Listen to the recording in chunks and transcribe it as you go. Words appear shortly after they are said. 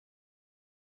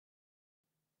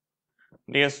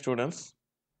Dear students,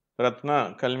 Ratna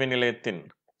கல்வி நிலையத்தின்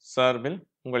சார்பில்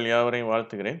உங்கள் யாவரையும்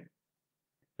வாழ்த்துகிறேன்.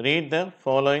 Read the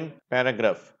following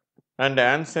paragraph and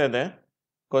answer the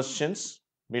questions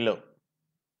below.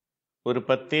 ஒரு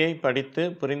பத்தியை படித்து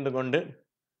புரிந்து கொண்டு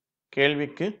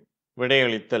கேள்விக்கு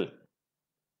விடையளித்தல்.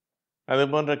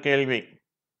 அதுபோன்ற கேள்வி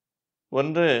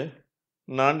ஒன்று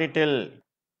நான்-டீட்டெயில்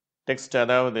டெக்ஸ்ட்,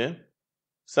 அதாவது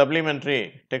சப்ளிமெண்ட்ரி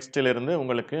டெக்ஸ்டிலிருந்து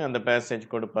உங்களுக்கு அந்த பேசேஜ்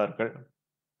கொடுப்பார்கள்.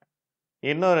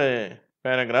 இன்னொரு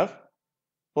பேராகிராஃப்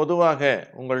பொதுவாக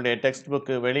உங்களுடைய டெக்ஸ்ட்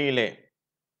புக்கு வெளியிலே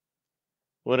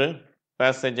ஒரு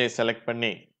பேசேஜை செலக்ட் பண்ணி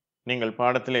நீங்கள்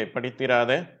பாடத்திலே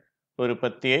படித்திராத ஒரு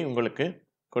பத்தியை உங்களுக்கு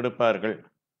கொடுப்பார்கள்.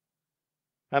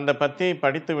 அந்த பத்தியை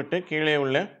படித்துவிட்டு கீழே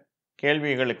உள்ள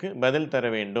கேள்விகளுக்கு பதில் தர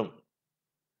வேண்டும்.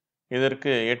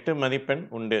 இதற்கு 8 மதிப்பெண்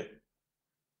உண்டு.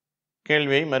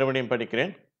 கேள்வியை மறுபடியும்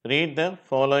படிக்கிறேன். Read the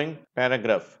following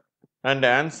paragraph and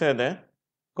answer the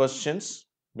questions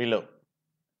below.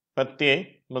 பத்தியை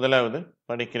முதலாவது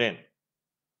படிக்கிறேன்.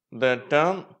 The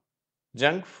term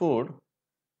junk food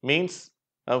means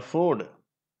a food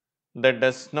that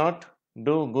does not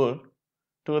do good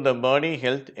to the body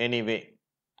health anyway.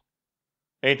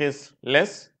 It is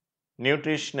less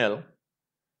nutritional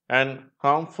and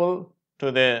harmful to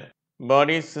the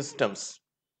body systems.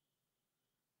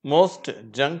 Most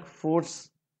junk foods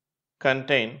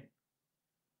contain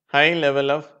high level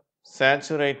of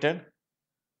saturated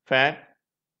fat,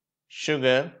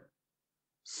 sugar,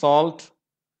 salt,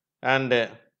 and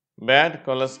bad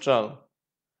cholesterol,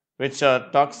 which are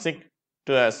toxic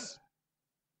to us,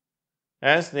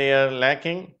 as they are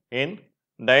lacking in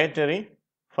dietary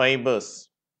fibers.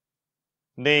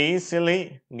 They easily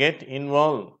get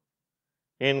involved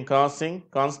in causing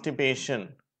constipation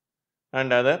and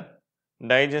other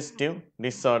digestive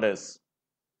disorders.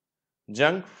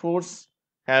 Junk foods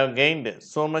have gained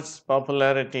so much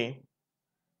popularity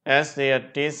as they are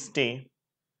tasty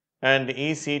and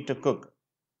easy to cook.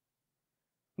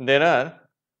 There are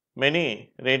many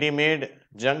ready-made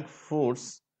junk foods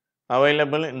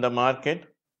available in the market,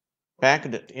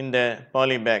 packed in the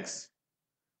poly bags.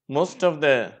 Most of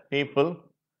the people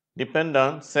depend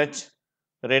on such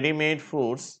ready-made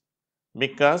foods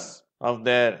because of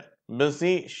their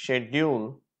busy schedule,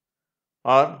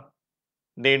 or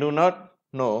they do not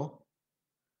know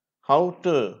how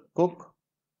to cook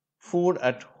food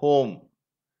at home.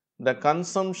 The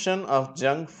consumption of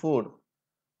junk food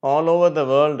all over the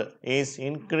world is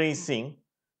increasing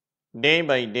day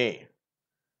by day,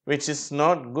 which is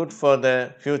not good for the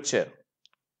future.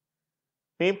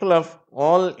 People of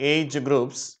all age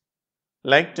groups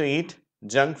like to eat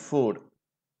junk food,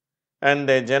 and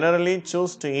they generally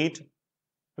choose to eat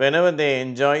whenever they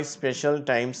enjoy special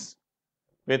times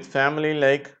with family,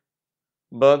 like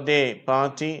birthday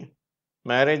party,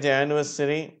 marriage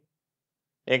anniversary,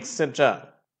 etc.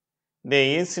 They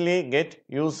easily get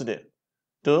used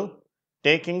to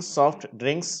taking soft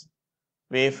drinks,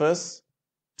 wafers,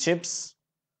 chips,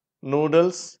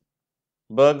 noodles,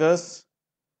 burgers,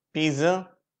 pizza,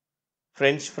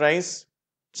 French fries,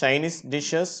 Chinese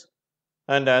dishes,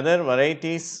 and other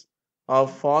varieties of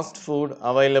fast food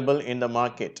available in the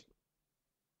market.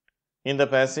 இந்த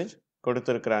passage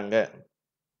கொடுத்திருக்கிறாங்க.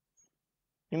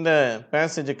 இந்த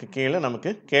பேசேஜுக்கு கீழே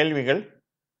நமக்கு கேள்விகள்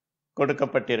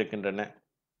கொடுக்கப்பட்டிருக்கின்றன.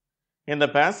 இந்த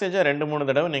பேசேஜை 2-3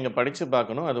 தடவை நீங்கள் படித்து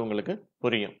பார்க்கணும், அது உங்களுக்கு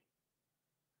புரியும்.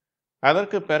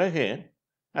 அதற்கு பிறகு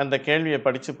அந்த கேள்வியை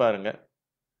படித்து பாருங்கள்.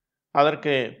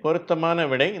 அதற்கு பொருத்தமான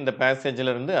விடை இந்த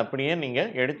பேசேஜிலிருந்து அப்படியே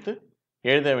நீங்கள் எடுத்து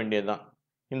எழுத வேண்டியதுதான்.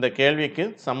 இந்த கேள்விக்கு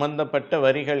சம்பந்தப்பட்ட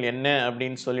வரிகள் என்ன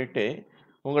அப்படின்னு சொல்லிட்டு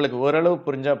உங்களுக்கு ஓரளவு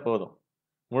புரிஞ்சால் போதும்.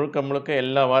 முழுக்க முழுக்க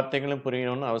எல்லா வார்த்தைகளும்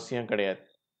புரியணும்னு அவசியம் கிடையாது.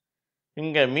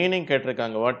 இங்கே மீனிங்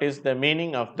கேட்டிருக்காங்க. What is the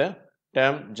meaning of the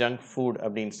term junk food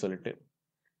அப்படின்னு சொல்லிட்டு.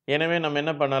 எனவே நம்ம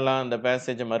என்ன பண்ணலாம், அந்த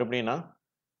பேசேஜை மறுபடியும்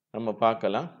நம்ம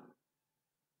பார்க்கலாம்.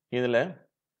 இதில்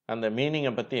அந்த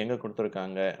மீனிங்கை பற்றி எங்கே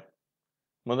கொடுத்துருக்காங்க.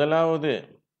 முதலாவது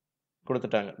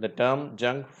கொடுத்துட்டாங்க, the term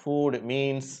junk food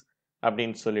means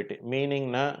அப்படின்னு சொல்லிட்டு.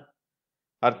 மீனிங்னா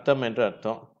அர்த்தம் என்று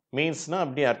அர்த்தம், மீன்ஸ்னா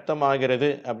அப்படி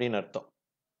அர்த்தமாகிறது அப்படின்னு அர்த்தம்.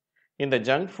 இந்த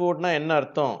ஜங்க் ஃபுட்னா என்ன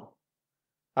அர்த்தம்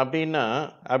அப்படின்னா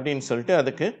அப்படின்னு சொல்லிட்டு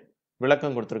அதுக்கு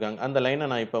விளக்கம் கொடுத்துருக்காங்க. அந்த லைனை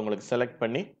நான் இப்போ உங்களுக்கு செலக்ட்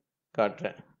பண்ணி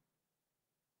காட்டுறேன்.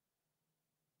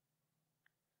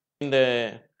 இந்த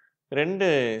 2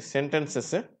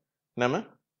 சென்டென்சஸை நம்ம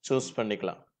சூஸ்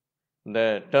பண்ணிக்கலாம். The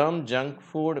term junk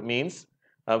food means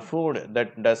a food that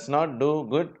does not do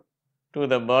good to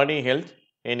the body health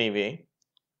anyway.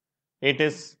 It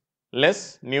is less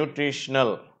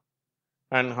nutritional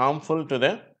and harmful to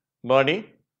the body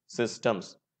systems.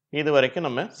 இது வரைக்கும்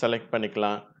நம்ம செலக்ட்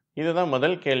பண்ணிக்கலாம். இதுதான்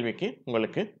முதல் கேள்விக்கு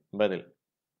உங்களுக்கு பதில்.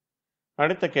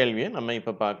 அடுத்த கேள்வியை நம்ம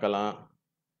இப்போ பார்க்கலாம்.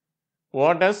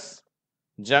 What does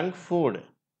junk food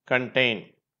contain?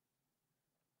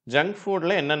 Junk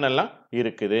ஃபுட்டில் என்னென்னலாம்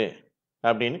இருக்குது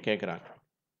அப்படின்னு கேட்குறாங்க.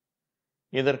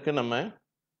 இதற்கு நம்ம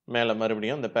மேலே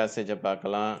மறுபடியும் இந்த பேசேஜை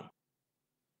பார்க்கலாம்.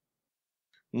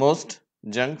 Most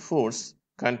junk foods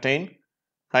contain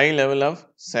high level of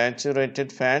saturated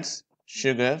fats,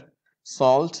 sugar,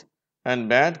 salt and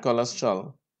bad cholesterol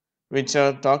which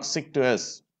are toxic to us.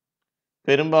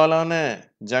 பெரும்பாலான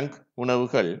ஜங்க்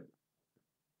உணவுகள்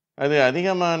அது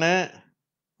அதிகமான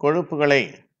கொழுப்புகளை,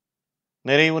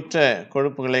 நிறைவுற்ற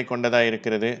கொழுப்புகளை கொண்டதாக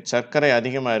இருக்கிறது, சர்க்கரை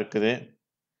அதிகமாக இருக்குது,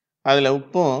 அதில்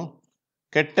உப்பும்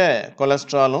கெட்ட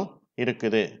கொலஸ்ட்ராலும்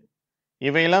இருக்குது.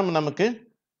 இவையெல்லாம் நமக்கு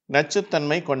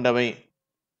நச்சுத்தன்மை கொண்டவை.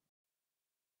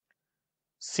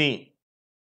 C.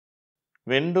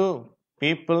 When do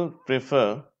people prefer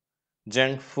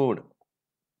junk food?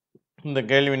 இந்த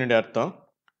கேள்வியினுடைய அர்த்தம்,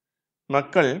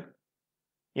 மக்கள்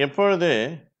எப்பொழுது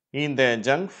இந்த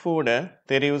ஜங்க் ஃபுட்டை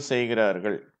தெரிவு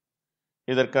செய்கிறார்கள்?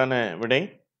 இதற்கான விடை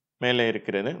மேலே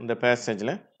இருக்கிறது. இந்த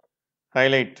பேசேஜில்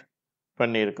ஹைலைட்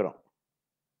பண்ணியிருக்கிறோம்.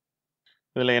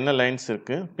 இதில் என்ன லைன்ஸ்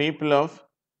இருக்குது? People of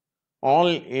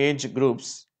all age groups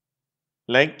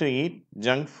like to eat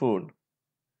junk food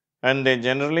and they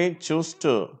generally choose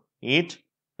to eat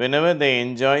whenever they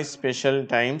enjoy special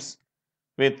times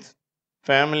with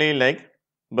family like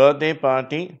birthday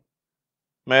party,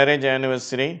 marriage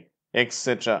anniversary,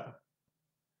 etc.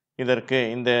 இதற்கு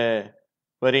இந்த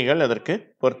வரிகள் அதற்கு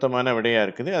பொருத்தமான விடையாக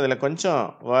இருக்குது. அதில் கொஞ்சம்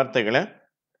வார்த்தைகளை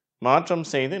மாற்றம்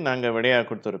செய்து நாங்கள் விடையாக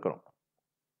கொடுத்துருக்குறோம்.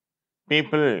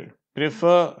 People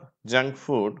prefer junk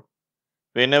food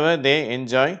whenever they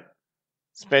enjoy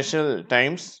special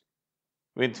times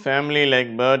with family like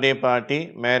birthday party,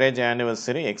 marriage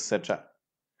anniversary, etc.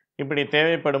 இப்படி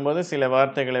தேவைப்படும் போது சில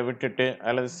வார்த்தைகளை விட்டுட்டு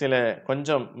அல்லது சில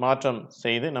கொஞ்சம் மாற்றம்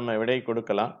செய்து நம்ம விடை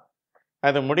கொடுக்கலாம்.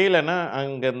 அது முடியலன்னா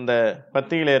அங்கே இந்த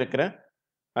பத்தியில் இருக்கிற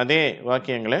அதே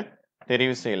வாக்கியங்களை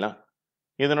தெரிவு செய்யலாம்.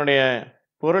 இதனுடைய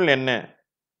பொருள் என்ன?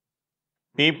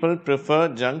 People prefer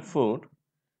junk food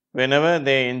whenever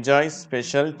they enjoy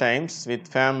special times with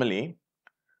family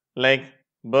like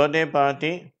birthday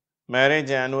party,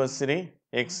 marriage anniversary,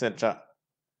 etc.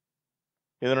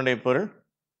 இதனுடைய பொருள்,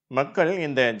 மக்கள்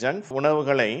இந்த ஜங்க்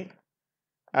உணவுகளை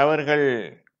அவர்கள்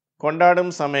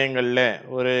கொண்டாடும் சமயங்களில்,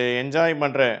 ஒரு என்ஜாய்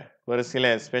பண்ணுற ஒரு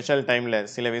சில ஸ்பெஷல் டைமில்,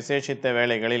 சில விசேஷித்த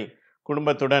வேளைகளில்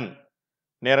குடும்பத்துடன்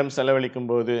நேரம் செலவழிக்கும்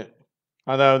போது,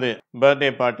 அதாவது பர்த்டே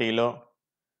பார்ட்டியிலோ,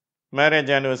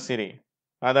 மேரேஜ் ஆனிவர்சரி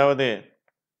அதாவது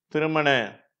திருமண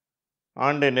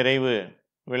ஆண்டு நிறைவு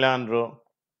விழான்றோ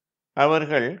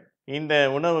அவர்கள் இந்த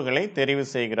உணவுகளை தெரிவு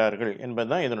செய்கிறார்கள்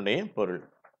என்பதுதான் இதனுடைய பொருள்.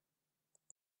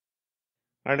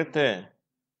 அடுத்த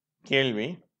கேள்வி,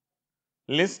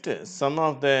 list some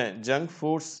of the junk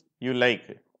foods you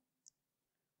like.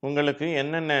 உங்களுக்கு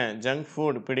என்னென்ன ஜங்க்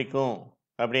ஃபுட் பிடிக்கும்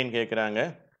அப்படின்னு கேட்குறாங்க.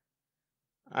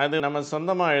 அது நம்ம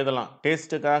சொந்தமாக எழுதலாம்.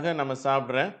 டேஸ்ட்டுக்காக நம்ம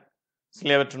சாப்பிட்ற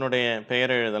சிலவற்றினுடைய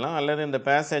பெயரை எழுதலாம், அல்லது இந்த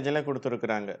பேசேஜில்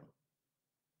கொடுத்துருக்குறாங்க.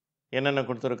 என்னென்ன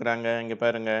கொடுத்துருக்குறாங்க இங்கே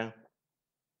பாருங்கள்.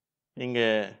 இங்கே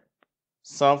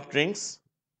soft drinks,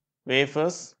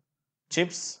 wafers,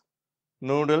 chips,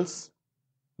 noodles,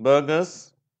 burgers,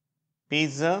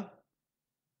 pizza,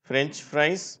 French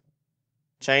fries,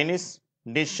 Chinese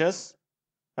dishes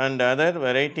and other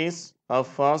varieties of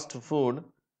fast food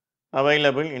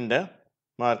available in the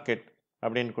market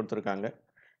அப்படின்னு கொடுத்துருக்காங்க.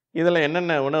 இதில்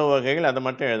என்னென்ன உணவு வகைகள் அதை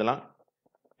மட்டும் எழுதலாம்.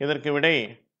 இதற்கு விடை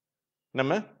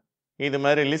நம்ம இது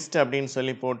மாதிரி லிஸ்ட் அப்படின்னு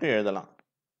சொல்லி போட்டு எழுதலாம்.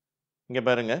 இங்கே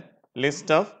பாருங்கள்,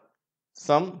 list of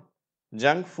some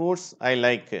junk foods I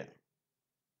like.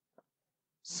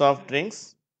 Soft drinks,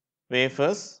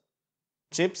 wafers,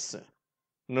 chips,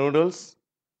 noodles,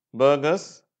 burgers,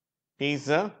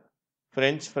 pizza,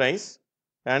 French fries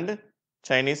and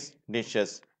Chinese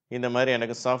dishes. இந்த மாதிரி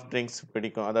எனக்கு சாஃப்ட் ட்ரிங்க்ஸ்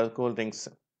பிடிக்கும், அதாவது கூல் ட்ரிங்க்ஸ்.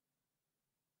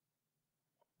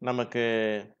 நமக்கு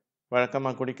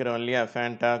வழக்கமாக குடிக்கிறோம் இல்லையா,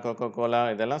 ஃபேண்டா, கோகோ கோலா,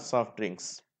 இதெல்லாம் சாஃப்ட் ட்ரிங்க்ஸ்.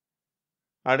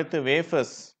 அடுத்து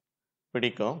வேஃபர்ஸ்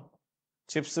பிடிக்கும்,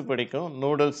 சிப்ஸ் பிடிக்கும்,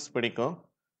 நூடுல்ஸ் பிடிக்கும்,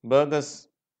 பர்கர்ஸ்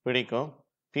பிடிக்கும்,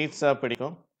 பீட்சா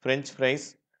பிடிக்கும், ஃப்ரெஞ்ச் ஃப்ரைஸ்,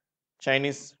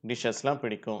 சைனீஸ் டிஷ்ஷஸ்லாம்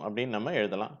பிடிக்கும் அப்படின்னு நம்ம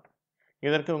எழுதலாம்.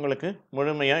 இதற்கு உங்களுக்கு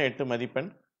முழுமையாக 8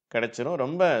 மதிப்பெண் கிடச்சிரும்.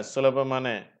 ரொம்ப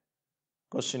சுலபமான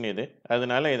கொஸ்டின் இது,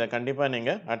 அதனால இதை கண்டிப்பாக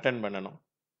நீங்கள் அட்டென்ட் பண்ணணும்.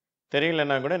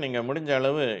 தெரியலன்னா கூட நீங்கள் முடிஞ்ச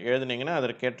அளவு எழுதுனீங்கன்னா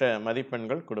அதற்கேற்ற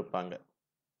மதிப்பெண்கள் கொடுப்பாங்க.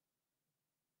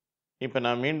 இப்போ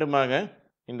நான் மீண்டுமாக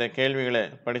இந்த கேள்விகளை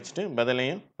படிச்சுட்டு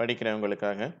பதிலையும் படிக்கிறேன்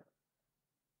உங்களுக்காக.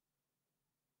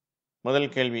 முதல்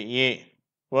கேள்வி ஏ,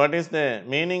 what is the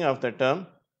meaning of the term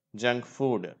junk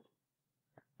food?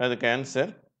 அதுக்கு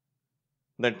answer,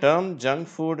 the term junk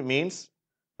food means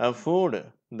a food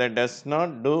that does not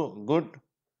do good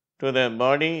to the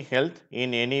body health in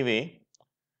any way,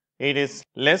 it is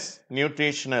less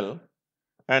nutritional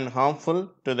and harmful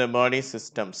to the body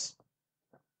systems.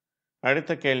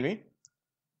 அடுத்த கேள்வி,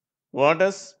 what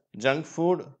does junk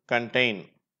food contain?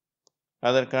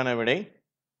 அதற்கான விடை,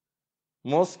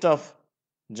 most of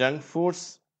junk foods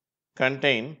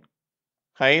contain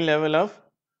high level of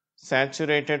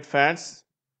saturated fats,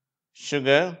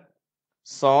 sugar,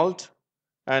 salt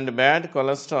and bad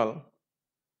cholesterol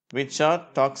which are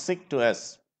toxic to us.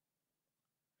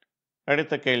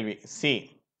 அடுத்த கேள்வி, C.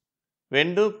 When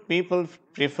do people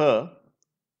prefer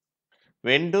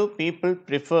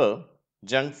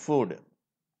junk food?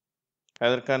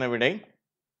 அதற்கான விடை,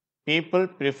 people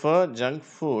prefer junk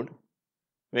food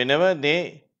whenever they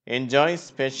enjoy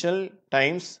special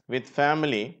times with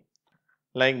family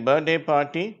like birthday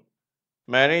party,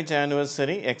 marriage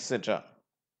anniversary, etc.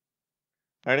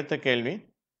 அடுத்த கேள்வி,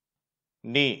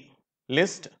 D.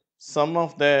 List some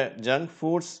of the junk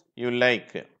foods you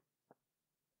like.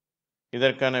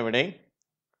 இதற்கான விடை,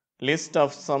 list of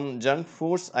some junk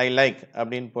foods I like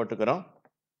அப்படின்னு போட்டுக்கிறோம்.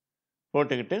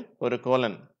 போட்டுக்கிட்டு ஒரு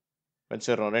colon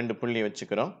வச்சிடறோம், 2 புள்ளி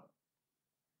வச்சுக்கிறோம்.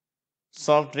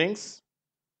 Soft drinks,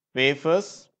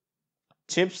 wafers,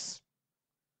 chips,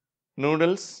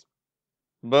 noodles,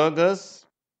 burgers,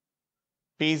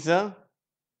 pizza,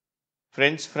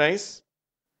 French fries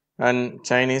and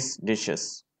Chinese dishes.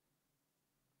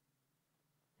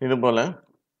 இதுபோல்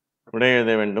விடை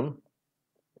எழுத வேண்டும்.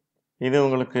 இது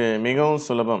உங்களுக்கு மிகவும்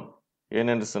சுலபம்.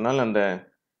 ஏனென்று சொன்னால் அந்த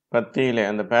பத்தியிலே,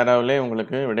 அந்த பேராவிலே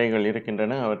உங்களுக்கு விடைகள்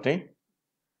இருக்கின்றன. அவற்றை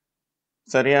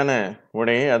சரியான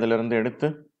விடையை அதிலிருந்து எடுத்து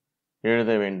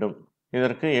எழுத வேண்டும்.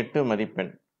 இதற்கு 8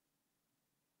 மதிப்பெண்.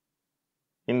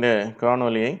 இந்த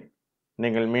காணொளியை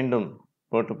நீங்கள் மீண்டும்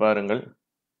போட்டு பாருங்கள்.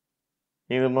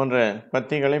 இது போன்ற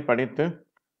பத்திகளை படித்து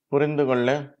புரிந்து கொள்ள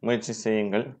முயற்சி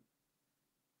செய்யுங்கள்.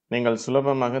 நீங்கள்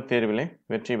சுலபமாக தேர்விலே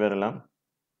வெற்றி பெறலாம்.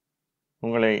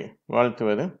 உங்களை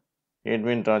வாழ்த்துவது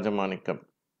எட்வின் ராஜமாணிக்கம்.